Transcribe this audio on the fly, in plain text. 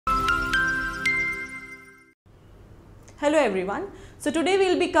Hello everyone. So today we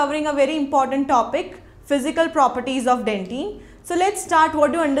will be covering a very important topic, physical properties of dentine. So let's start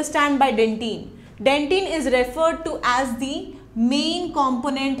what to understand by dentine. Dentine is referred to as the main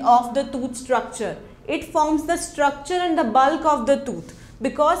component of the tooth structure. It forms the structure and the bulk of the tooth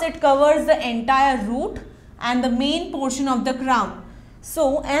because it covers the entire root and the main portion of the crown.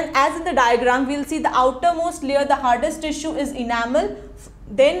 So, and as in the diagram, we will see the outermost layer, the hardest tissue is enamel.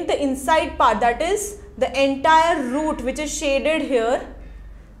 Then the inside part, that is the entire root which is shaded here,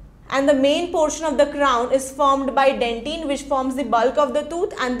 and the main portion of the crown is formed by dentine, which forms the bulk of the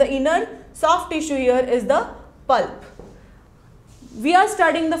tooth, and the inner soft tissue here is the pulp. We are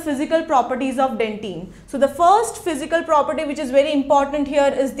studying the physical properties of dentine. So the first physical property which is very important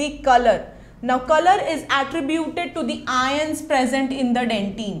here is the color. Now color is attributed to the ions present in the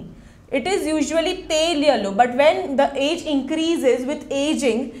dentine. It is usually pale yellow, but when the age increases with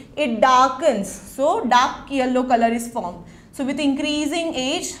aging, it darkens. So dark yellow color is formed. So with increasing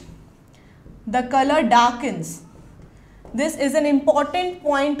age, the color darkens. This is an important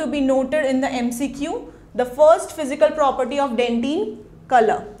point to be noted in the MCQ. The first physical property of dentine,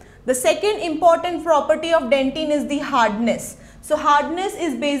 color. The second important property of dentine is the hardness. So hardness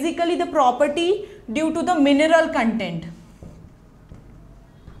is basically the property due to the mineral content.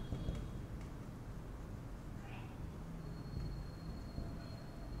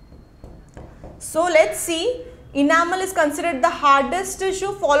 So let's see, enamel is considered the hardest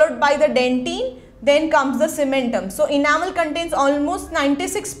tissue, followed by the dentine, then comes the cementum. So enamel contains almost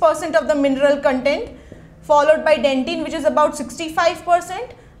 96% of the mineral content, followed by dentine, which is about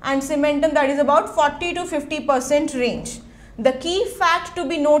 65%, and cementum, that is about 40 to 50% range. The key fact to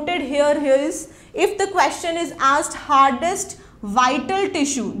be noted here is, if the question is asked hardest vital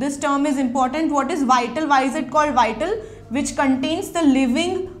tissue, this term is important. What is vital? Why is it called vital? Which contains the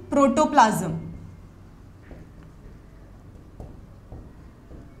living protoplasm.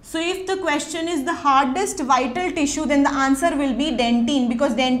 So if the question is the hardest vital tissue, then the answer will be dentine,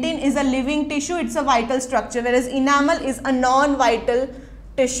 because dentine is a living tissue, it's a vital structure, whereas enamel is a non-vital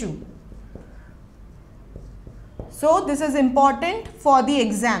tissue. So this is important for the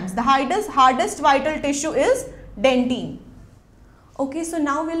exams. The hardest vital tissue is dentine. Okay, so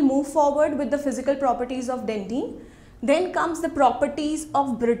now we'll move forward with the physical properties of dentine. Then comes the properties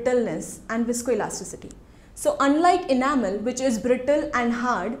of brittleness and viscoelasticity. So unlike enamel, which is brittle and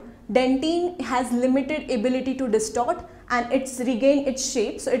hard, dentine has limited ability to distort and it's regain its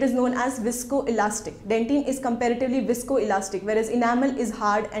shape. So it is known as viscoelastic. Dentine is comparatively viscoelastic, whereas enamel is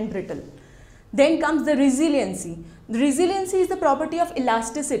hard and brittle. Then comes the resiliency. The resiliency is the property of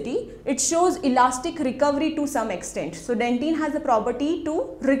elasticity. It shows elastic recovery to some extent. So dentine has the property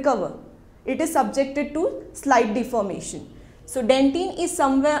to recover. It is subjected to slight deformation. So dentine is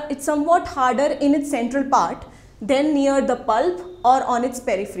somewhat harder in its central part than near the pulp or on its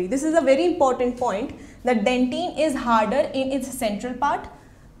periphery. This is a very important point, that dentine is harder in its central part,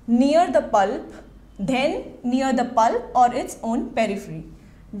 near the pulp, than near the pulp or its own periphery.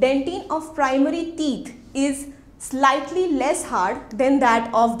 Dentine of primary teeth is slightly less hard than that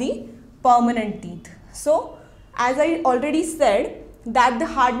of the permanent teeth. So as I already said, that the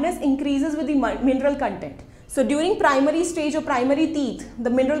hardness increases with the mineral content. So during primary stage or primary teeth, the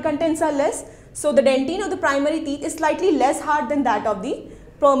mineral contents are less. So the dentine of the primary teeth is slightly less hard than that of the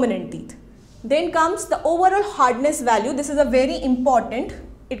permanent teeth. Then comes the overall hardness value. This is a very important.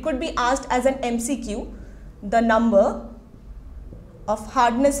 It could be asked as an MCQ, the number of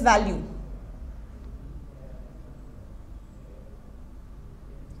hardness value.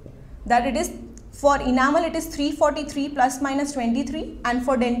 That it is, for enamel it is 343 plus minus 23, and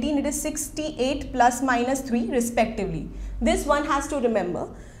for dentine it is 68 plus minus 3 respectively. This one has to remember.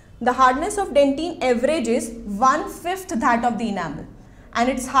 The hardness of dentine average is 1/5 that of the enamel, and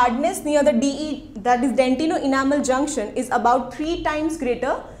its hardness near the DE, that is dentino-enamel junction, is about 3 times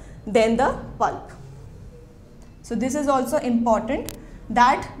greater than the pulp. So this is also important,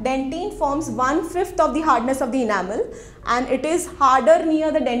 that dentine forms 1/5 of the hardness of the enamel, and it is harder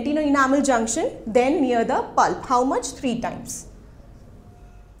near the dentino-enamel junction than near the pulp. How much? 3 times.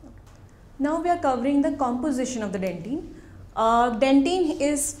 Now we are covering the composition of the dentine. Dentine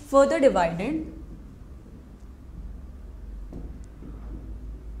is further divided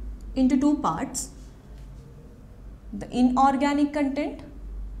into 2 parts, the inorganic content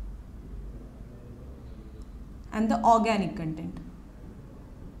and the organic content.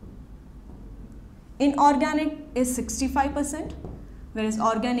 Inorganic is 65%, whereas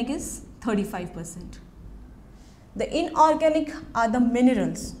organic is 35%. The inorganic are the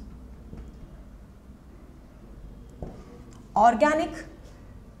minerals. Organic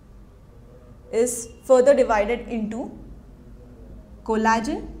is further divided into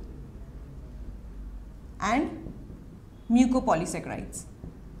collagen and mucopolysaccharides.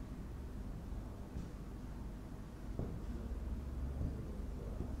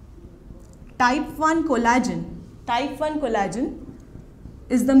 Type 1 collagen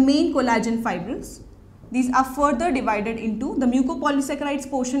is the main collagen fibrils. These are further divided into, the mucopolysaccharides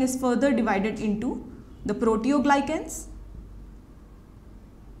portion is further divided into the proteoglycans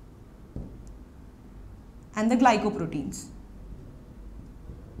and the glycoproteins.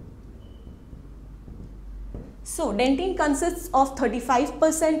 So, dentine consists of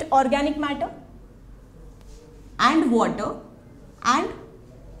 35% organic matter and water and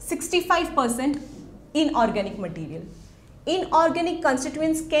 65% inorganic material. Inorganic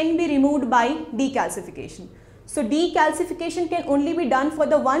constituents can be removed by decalcification. So, decalcification can only be done for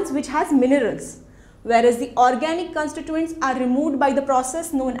the ones which has minerals, whereas the organic constituents are removed by the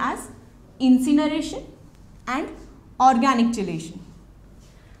process known as incineration and organic chelation.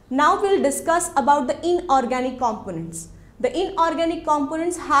 Now we will discuss about the inorganic components. The inorganic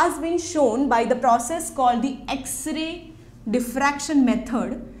components has been shown by the process called the X-ray diffraction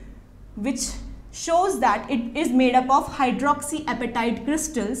method, which shows that it is made up of hydroxyapatite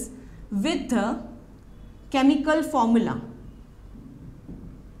crystals with the chemical formula.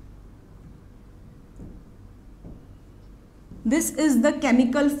 This is the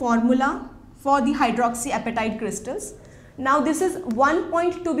chemical formula for the hydroxyapatite crystals. Now this is one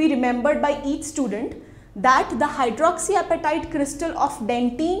point to be remembered by each student, that the hydroxyapatite crystal of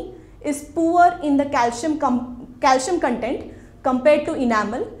dentine is poor in the calcium content compared to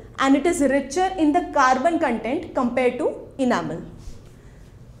enamel, and it is richer in the carbon content compared to enamel.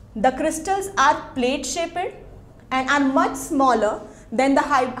 The crystals are plate shaped and are much smaller than the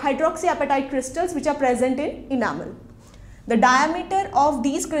hydroxyapatite crystals which are present in enamel. The diameter of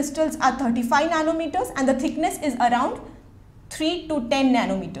these crystals are 35 nanometers and the thickness is around 3 to 10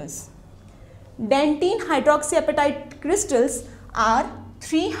 nanometers. Dentine hydroxyapatite crystals are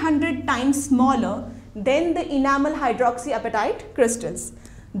 300 times smaller than the enamel hydroxyapatite crystals.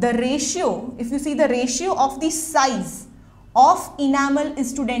 The ratio, if you see the ratio of the size of enamel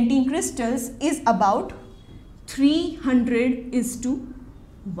is to dentine crystals is about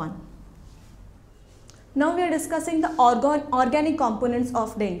 300:1. Now we are discussing the organic components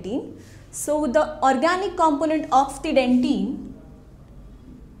of dentine. So the organic component of the dentine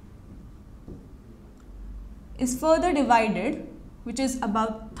is further divided, which is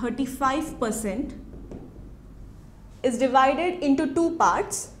about 35%, is divided into two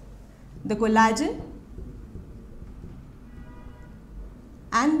parts, the collagen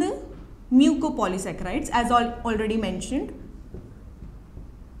and the mucopolysaccharides, as already mentioned.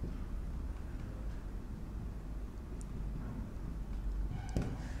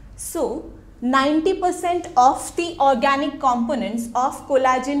 So 90% of the organic components of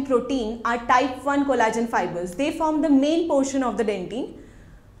collagen protein are type 1 collagen fibers. They form the main portion of the dentine.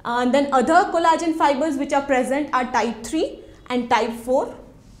 And then other collagen fibers which are present are type 3 and type 4.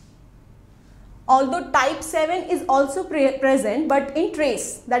 Although type 7 is also present, but in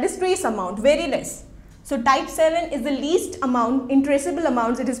trace, that is trace amount, very less. So type 7 is the least amount, in traceable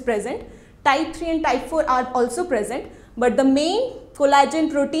amounts it is present. Type 3 and type 4 are also present, but the main collagen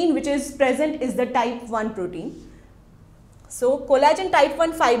protein which is present is the type 1 protein. So collagen type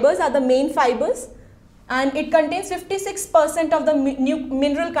 1 fibers are the main fibers, and it contains 56% of the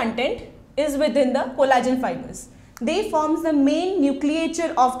mineral content is within the collagen fibers. They forms the main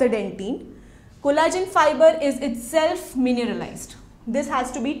nucleature of the dentine. Collagen fiber is itself mineralized. This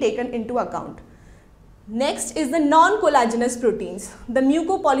has to be taken into account. Next is the non-collagenous proteins, the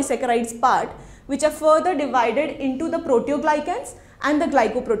mucopolysaccharides part, which are further divided into the proteoglycans and the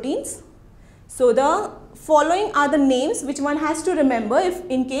glycoproteins. So the following are the names which one has to remember, if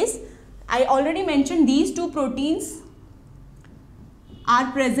in case I already mentioned these two proteins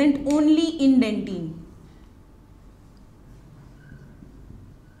are present only in dentine.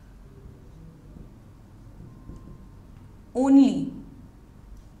 Only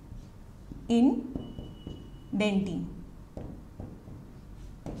in dentine.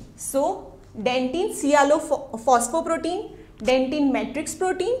 So dentine cyalophosphoprotein, dentine matrix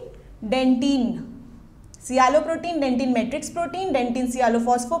protein, dentine cyaloprotein, dentine matrix protein, dentine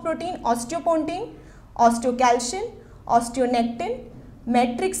cyalophosphoprotein, osteopontin, osteocalcin, osteonectin,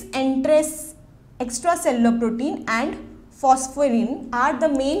 matrix extracellular protein and phosphorin are the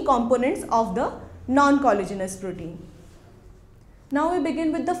main components of the non-collagenous protein. Now we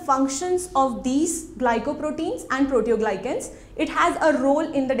begin with the functions of these glycoproteins and proteoglycans. It has a role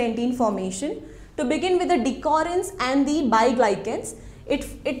in the dentine formation. To begin with the decorins and the biglycans,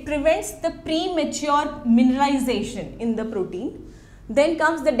 it prevents the premature mineralization in the protein. Then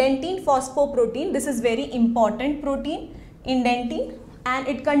comes the dentine phosphoprotein. This is very important protein in dentine and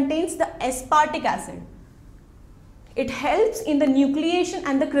it contains the aspartic acid. It helps in the nucleation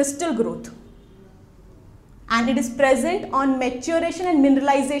and the crystal growth. And it is present on maturation and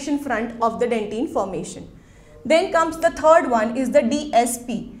mineralization front of the dentine formation. Then comes the third one is the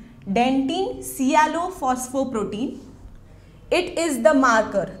DSP, dentine sialophosphoprotein. It is the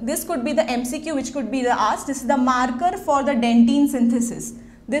marker. This could be the MCQ which could be the asked. This is the marker for the dentine synthesis.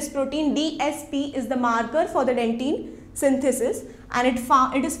 This protein DSP is the marker for the dentine synthesis and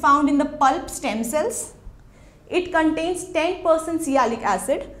it is found in the pulp stem cells. It contains 10% sialic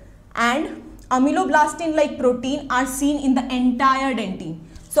acid and amyloblastin like protein are seen in the entire dentine.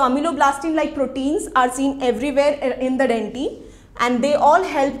 So amyloblastin like proteins are seen everywhere in the dentine and they all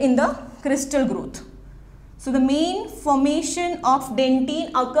help in the crystal growth. So the main formation of dentine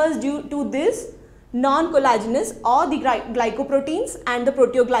occurs due to this non-collagenous or the glycoproteins and the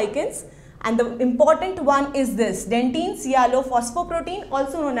proteoglycans, and the important one is this dentine sialophosphoprotein,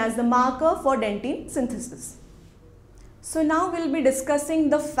 also known as the marker for dentine synthesis. So now we will be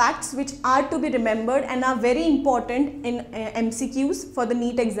discussing the facts which are to be remembered and are very important in MCQs for the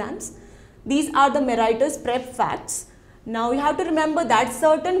NEET exams. These are the MDSPrep facts. Now you have to remember that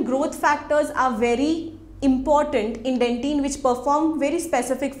certain growth factors are very important in dentine which perform very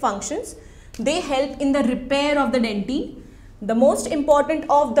specific functions. They help in the repair of the dentine. The most important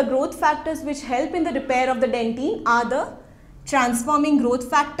of the growth factors which help in the repair of the dentine are the transforming growth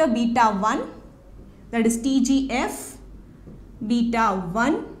factor beta 1, that is TGF beta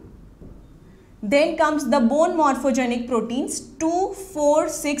 1. Then comes the bone morphogenic proteins 2, 4,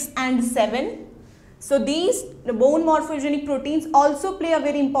 6 and 7. So these bone morphogenic proteins also play a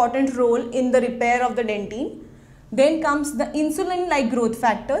very important role in the repair of the dentine. Then comes the insulin like growth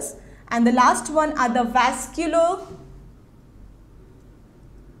factors, and the last one are the vascular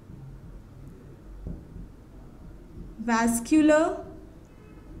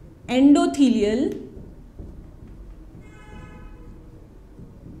endothelial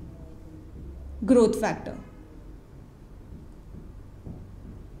growth factor.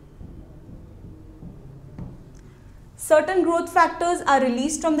 Certain growth factors are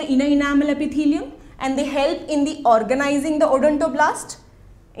released from the inner enamel epithelium and they help in the organizing the odontoblast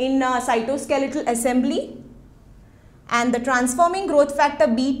in cytoskeletal assembly, and the transforming growth factor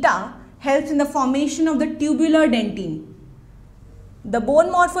beta helps in the formation of the tubular dentine. The bone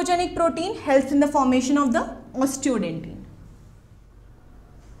morphogenic protein helps in the formation of the osteodentine.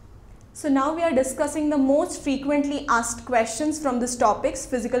 So now we are discussing the most frequently asked questions from this topics,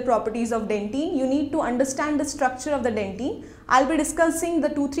 physical properties of dentine. You need to understand the structure of the dentine. I'll be discussing the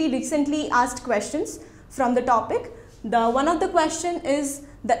 2-3 recently asked questions from the topic. One of the question is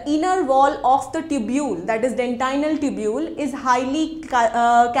the inner wall of the tubule, that is dentinal tubule, is highly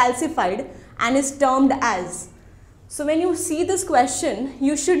calcified and is termed as. So when you see this question,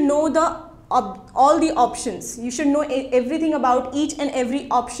 you should know all the options. You should know everything about each and every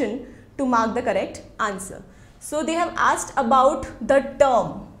option to mark the correct answer. So they have asked about the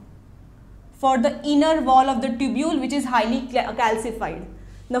term for the inner wall of the tubule which is highly calcified.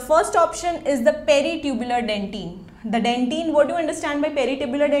 The first option is the peritubular dentine. The dentine, what do you understand by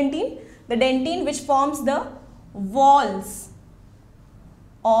peritubular dentine? The dentine which forms the walls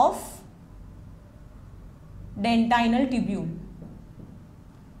of dentinal tubule.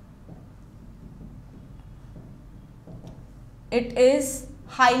 It is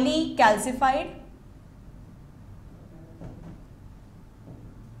highly calcified,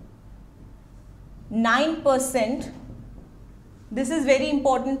 9%, this is very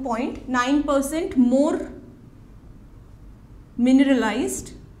important point, 9% more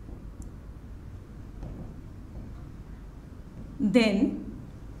mineralized than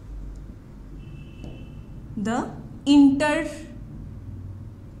the intertubular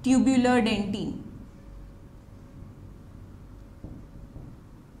dentine.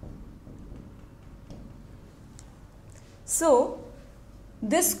 So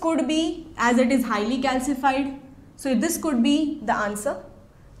this could be, as it is highly calcified, so this could be the answer.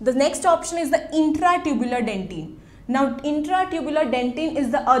 The next option is the intratubular dentine. Now intratubular dentine is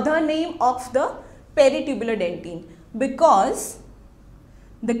the other name of the peritubular dentine because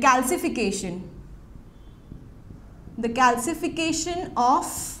the calcification of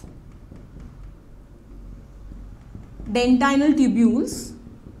dentinal tubules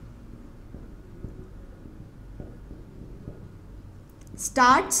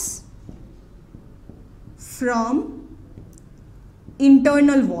starts from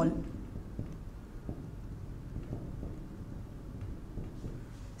internal wall.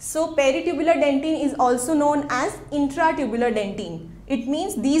 So peritubular dentine is also known as intratubular dentine. it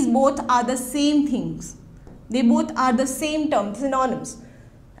means these both are the same things. They both are the same term, synonyms.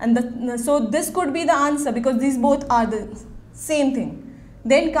 And so this could be the answer because these both are the same thing.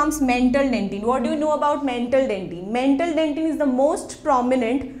 Then comes mental dentine. What do you know about mental dentine? Mental dentine is the most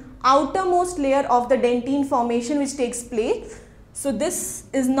prominent outermost layer of the dentine formation which takes place. So this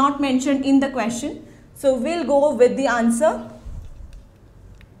is not mentioned in the question. So we'll go with the answer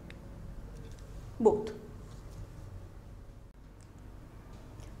both.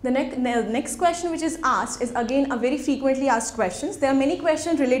 The next question which is asked is again a very frequently asked questions. There are many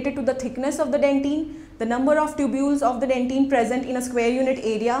questions related to the thickness of the dentine, the number of tubules of the dentine present in a square unit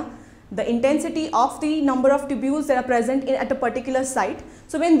area, the intensity of the number of tubules that are present at a particular site.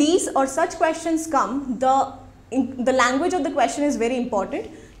 So when these or such questions come, the language of the question is very important.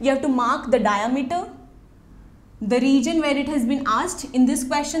 You have to mark the diameter, the region where it has been asked. In this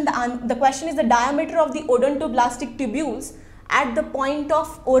question, the question is the diameter of the odontoblastic tubules at the point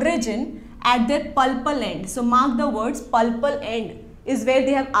of origin at their pulpal end. So mark the words pulpal end is where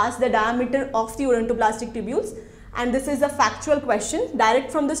they have asked the diameter of the odontoblastic tubules, and this is a factual question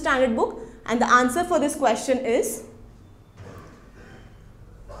direct from the standard book, and the answer for this question is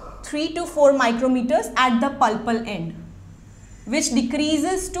 3 to 4 micrometers at the pulpal end, which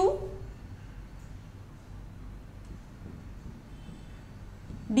decreases to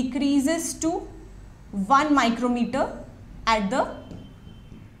 1 micrometer at the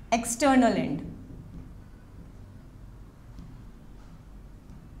external end.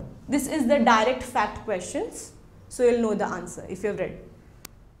 This is the direct fact questions, so you'll know the answer if you've read.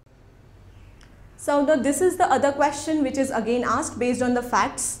 So this is the other question which is again asked based on the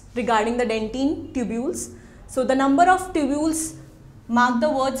facts regarding the dentine tubules. So the number of tubules, mark the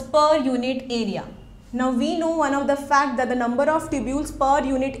words per unit area. Now we know one of the fact that the number of tubules per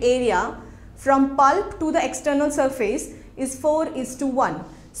unit area from pulp to the external surface is 4:1.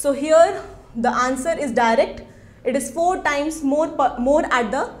 So here the answer is direct. It is 4 times more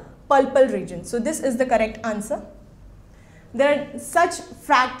at the pulpal region. So this is the correct answer. There are such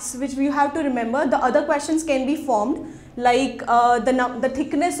facts which we have to remember. The other questions can be formed like the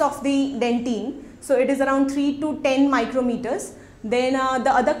thickness of the dentine. So it is around 3 to 10 micrometers. Then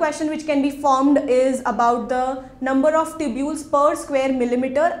the other question which can be formed is about the number of tubules per square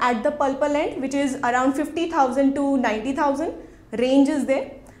millimeter at the pulpal end, which is around 50,000 to 90,000. Range is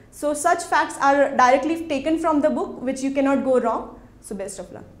there. So such facts are directly taken from the book, which you cannot go wrong. So best of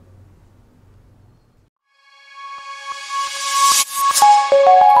luck.